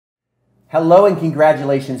Hello and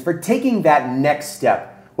congratulations for taking that next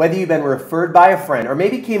step. Whether you've been referred by a friend or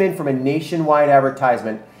maybe came in from a nationwide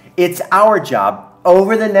advertisement, it's our job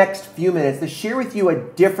over the next few minutes to share with you a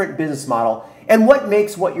different business model and what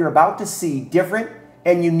makes what you're about to see different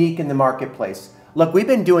and unique in the marketplace. Look, we've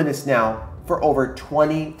been doing this now for over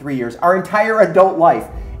 23 years, our entire adult life,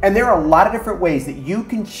 and there are a lot of different ways that you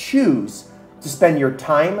can choose to spend your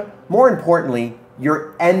time, more importantly,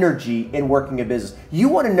 your energy in working a business. You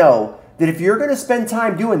want to know that if you're going to spend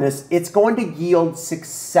time doing this, it's going to yield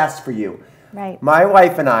success for you. Right. My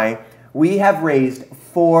wife and I, we have raised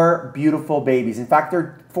 4 beautiful babies. In fact,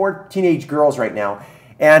 they're 4 teenage girls right now.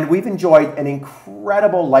 And we've enjoyed an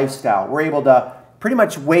incredible lifestyle. We're able to pretty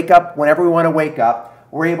much wake up whenever we want to wake up.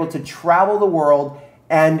 We're able to travel the world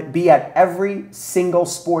and be at every single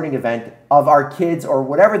sporting event of our kids or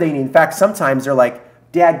whatever they need. In fact, sometimes they're like,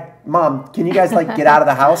 Dad, Mom, can you guys get out of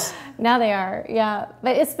the house? Now they are, yeah.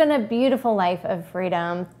 But it's been a beautiful life of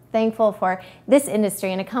freedom. Thankful for this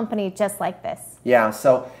industry and a company just like this. Yeah,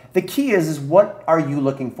 so the key is what are you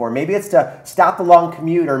looking for? Maybe it's to stop the long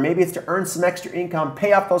commute, or maybe it's to earn some extra income,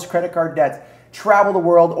 pay off those credit card debts, travel the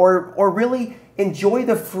world, or really enjoy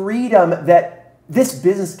the freedom that this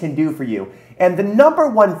business can do for you. And the number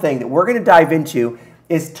one thing that we're going to dive into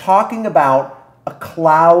is talking about a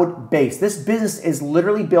cloud base. This business is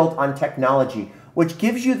literally built on technology, which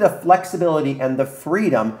gives you the flexibility and the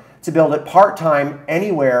freedom to build it part-time,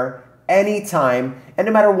 anywhere, anytime, and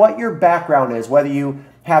no matter what your background is, whether you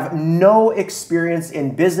have no experience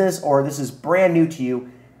in business or this is brand new to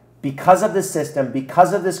you, because of this system,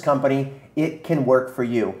 because of this company, it can work for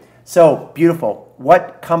you. So, beautiful.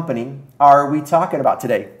 What company are we talking about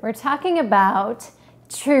today? We're talking about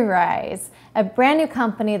TruRise, a brand new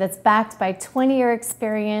company that's backed by 20-year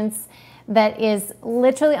experience that is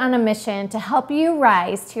literally on a mission to help you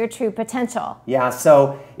rise to your true potential. Yeah,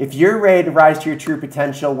 so if you're ready to rise to your true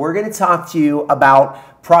potential, we're going to talk to you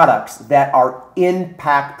about products that are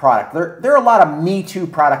impact product. There are a lot of Me Too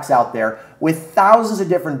products out there with thousands of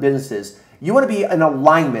different businesses. You want to be in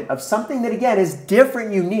alignment of something that, again, is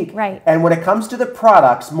different, unique. Right. And when it comes to the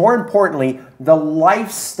products, more importantly, the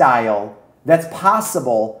lifestyle that's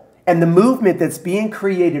possible and the movement that's being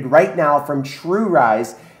created right now from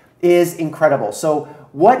TruRise is incredible. So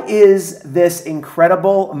what is this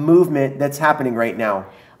incredible movement that's happening right now?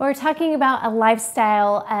 We're talking about a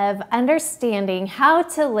lifestyle of understanding how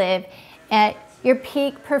to live at your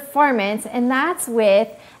peak performance, and that's with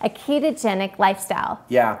a ketogenic lifestyle.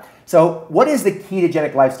 Yeah. So what is the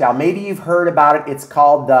ketogenic lifestyle? Maybe you've heard about it. It's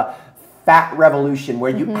called the fat revolution,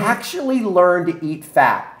 where you actually learn to eat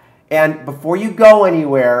fat. And before you go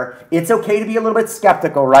anywhere, it's okay to be a little bit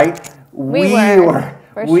skeptical, right? We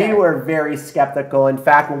were very skeptical. In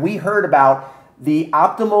fact, when we heard about the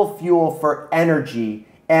optimal fuel for energy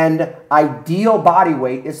and ideal body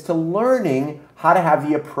weight is to learning how to have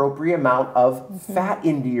the appropriate amount of fat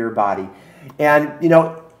into your body. And you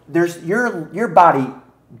know, there's your body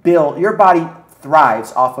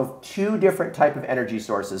thrives off of 2 different type of energy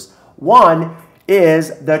sources. One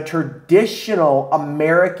is the traditional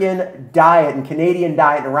American diet and Canadian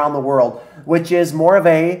diet around the world, which is more of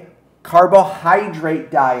a carbohydrate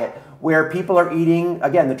diet where people are eating,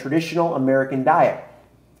 again, the traditional American diet.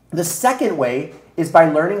 The second way is by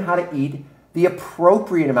learning how to eat the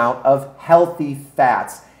appropriate amount of healthy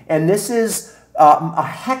fats. And this is a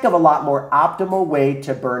heck of a lot more optimal way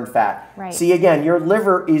to burn fat. Right. See, again, your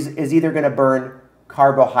liver is either going to burn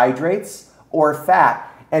carbohydrates or fat.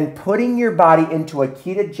 And putting your body into a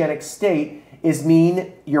ketogenic state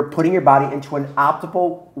mean you're putting your body into an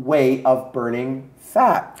optimal way of burning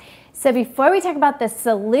fat. So before we talk about the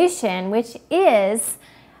solution, which is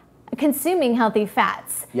consuming healthy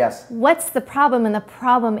fats. Yes. What's the problem? And the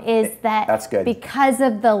problem is that that's good. Because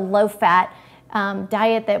of the low-fat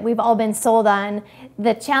diet that we've all been sold on,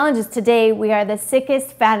 the challenge is today we are the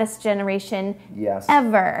sickest, fattest generation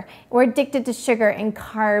ever. We're addicted to sugar and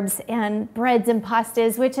carbs and breads and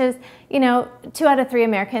pastas, which is, 2 out of 3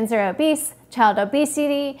 Americans are obese, child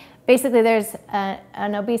obesity. Basically, there's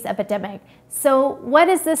an obese epidemic. So what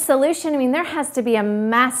is the solution? I mean, there has to be a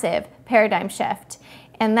massive paradigm shift.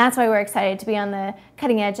 And that's why we're excited to be on the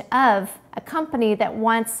cutting edge of a company that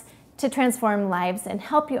wants to transform lives and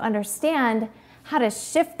help you understand how to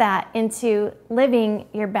shift that into living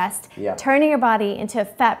your best, turning your body into a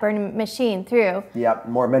fat burning machine through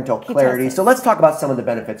more mental clarity. So let's talk about some of the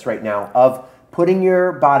benefits right now of putting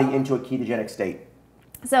your body into a ketogenic state.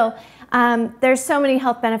 So there's so many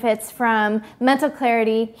health benefits, from mental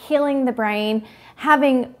clarity, healing the brain,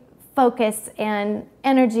 having focus and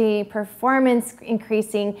energy, performance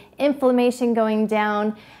increasing, inflammation going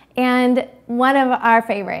down, And one of our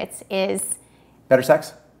favorites is better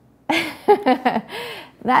sex.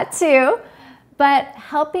 That too, but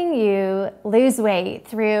helping you lose weight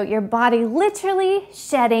through your body literally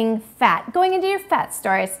shedding fat, going into your fat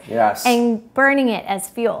stores, yes, and burning it as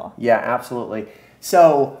fuel. Yeah, absolutely.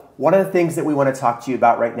 So one of the things that we want to talk to you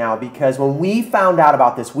about right now, because when we found out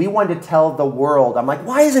about this, we wanted to tell the world, I'm like,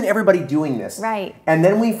 why isn't everybody doing this? Right. And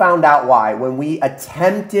then we found out why. When we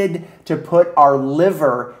attempted to put our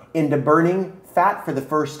liver into burning fat for the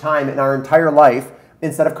first time in our entire life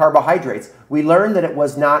instead of carbohydrates, we learned that it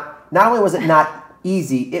was not only was it not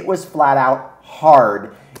easy, it was flat out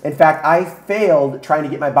hard. In fact, I failed trying to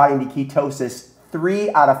get my body into ketosis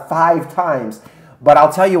 3 out of 5 times. But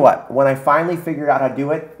I'll tell you what, when I finally figured out how to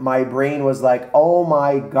do it, my brain was like, oh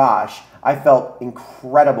my gosh, I felt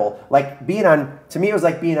incredible. Like to me, it was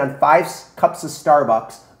like being on 5 cups of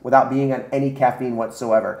Starbucks without being on any caffeine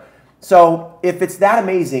whatsoever. So if it's that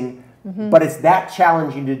amazing, but it's that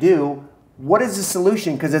challenging to do, what is the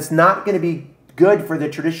solution? Because it's not going to be good for the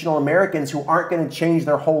traditional Americans who aren't going to change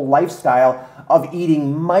their whole lifestyle of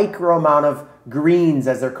eating micro amount of greens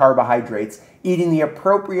as their carbohydrates, eating the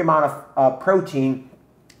appropriate amount of protein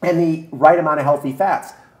and the right amount of healthy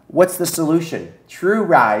fats. What's the solution?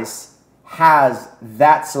 TruRise has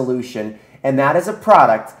that solution, and that is a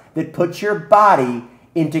product that puts your body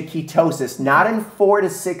into ketosis, not in 4 to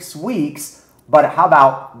 6 weeks, but how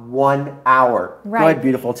about 1 hour? Right. Go ahead,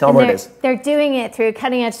 beautiful. Tell them what it is. They're doing it through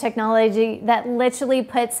cutting edge technology that literally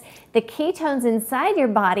puts the ketones inside your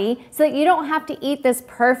body so that you don't have to eat this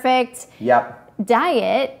perfect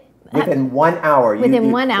diet. Within 1 hour.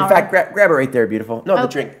 Within 1 hour. In fact, grab it right there, beautiful. No, the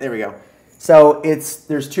drink. There we go. So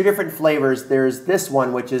there's 2 different flavors. There's this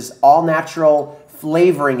one, which is all natural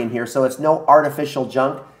flavoring in here, so it's no artificial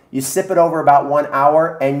junk. You sip it over about 1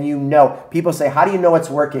 hour, and you know. People say, how do you know it's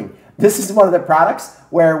working? This is one of the products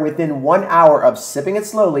where within 1 hour of sipping it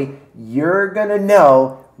slowly, you're going to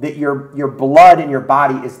know that your blood in your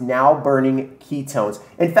body is now burning ketones.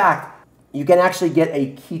 In fact, you can actually get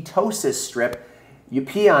a ketosis strip. You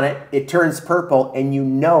pee on it, it turns purple, and you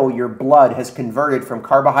know your blood has converted from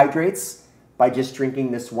carbohydrates by just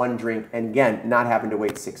drinking this one drink, and again, not having to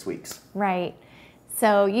wait 6 weeks. Right.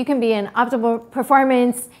 So you can be in optimal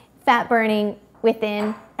performance, fat burning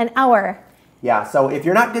within an hour. Yeah, so if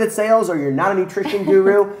you're not good at sales or you're not a nutrition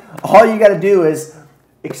guru, all you got to do is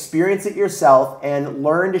experience it yourself and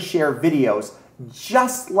learn to share videos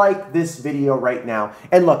just like this video right now.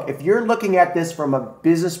 And look, if you're looking at this from a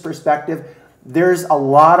business perspective, there's a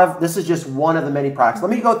lot of, this is just one of the many products.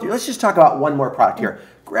 Let me go through, let's just talk about one more product here.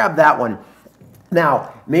 Grab that one.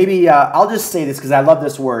 Now, maybe I'll just say this because I love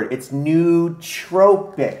this word. It's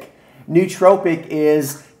nootropic. Nootropic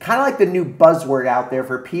is kind of like the new buzzword out there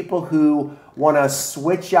for people who want to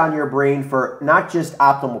switch on your brain for not just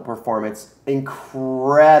optimal performance,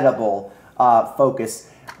 incredible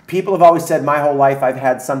focus. People have always said my whole life I've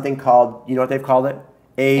had something called, you know what they've called it?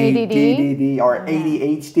 ADD or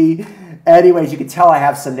ADHD. Anyways, you can tell I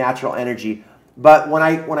have some natural energy. But when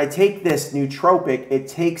I take this nootropic, it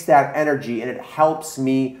takes that energy and it helps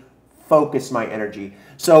me focus my energy.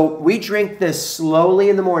 So we drink this slowly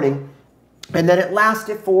in the morning, and then it lasts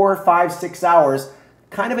 4, 5, 6 hours.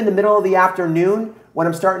 Kind of in the middle of the afternoon, when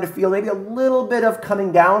I'm starting to feel maybe a little bit of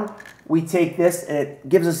coming down, we take this and it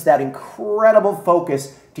gives us that incredible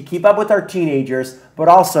focus to keep up with our teenagers, but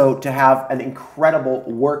also to have an incredible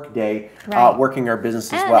work day working our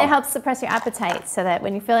business as well. And it helps suppress your appetite so that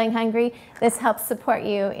when you're feeling hungry, this helps support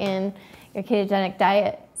you in your ketogenic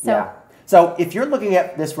diet. So if you're looking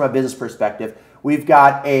at this from a business perspective, we've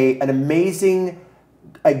got an amazing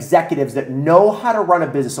executives that know how to run a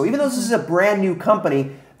business. So even though this is a brand new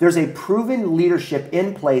company, there's a proven leadership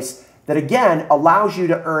in place that again allows you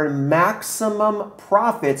to earn maximum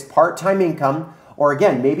profits, part-time income, or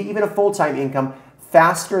again, maybe even a full-time income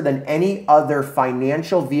faster than any other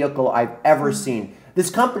financial vehicle I've ever seen.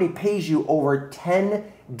 This company pays you over 10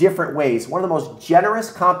 different ways. One of the most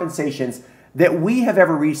generous compensations that we have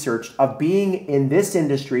ever researched of being in this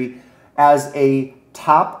industry as a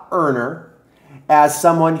top earner, as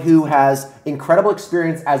someone who has incredible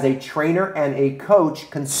experience as a trainer and a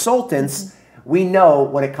coach, consultants, we know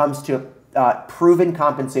when it comes to proven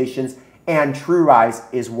compensations, and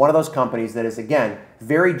TruRise is one of those companies that is, again,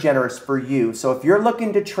 very generous for you. So if you're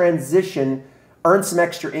looking to transition, earn some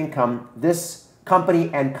extra income, this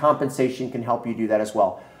company and compensation can help you do that as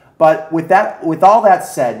well. But with all that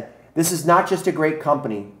said, this is not just a great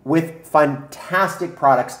company with fantastic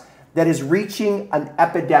products that is reaching an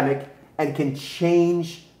epidemic and can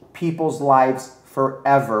change people's lives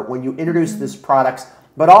forever when you introduce these products,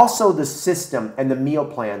 but also the system and the meal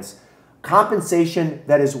plans. compensation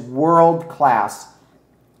that is world class.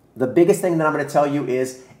 The biggest thing that I'm going to tell you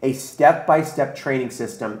is a step-by-step training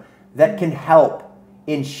system that can help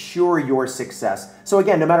ensure your success. So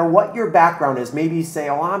again, no matter what your background is, maybe you say,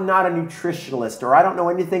 oh, I'm not a nutritionalist, or I don't know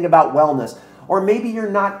anything about wellness, or maybe you're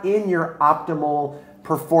not in your optimal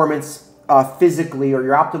performance physically or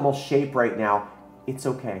your optimal shape right now. It's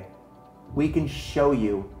okay. We can show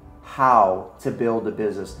you how to build a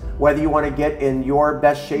business. Whether you want to get in your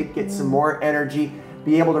best shape, get some more energy,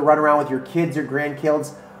 be able to run around with your kids or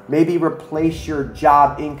grandkids, maybe replace your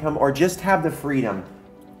job income, or just have the freedom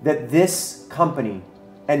that this company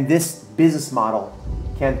and this business model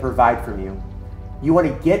can provide from you. You want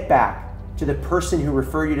to get back to the person who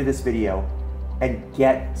referred you to this video and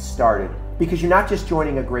get started, because you're not just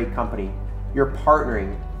joining a great company, you're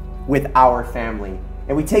partnering with our family,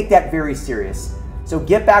 and we take that very serious. So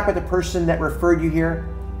get back with the person that referred you here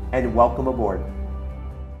and welcome aboard.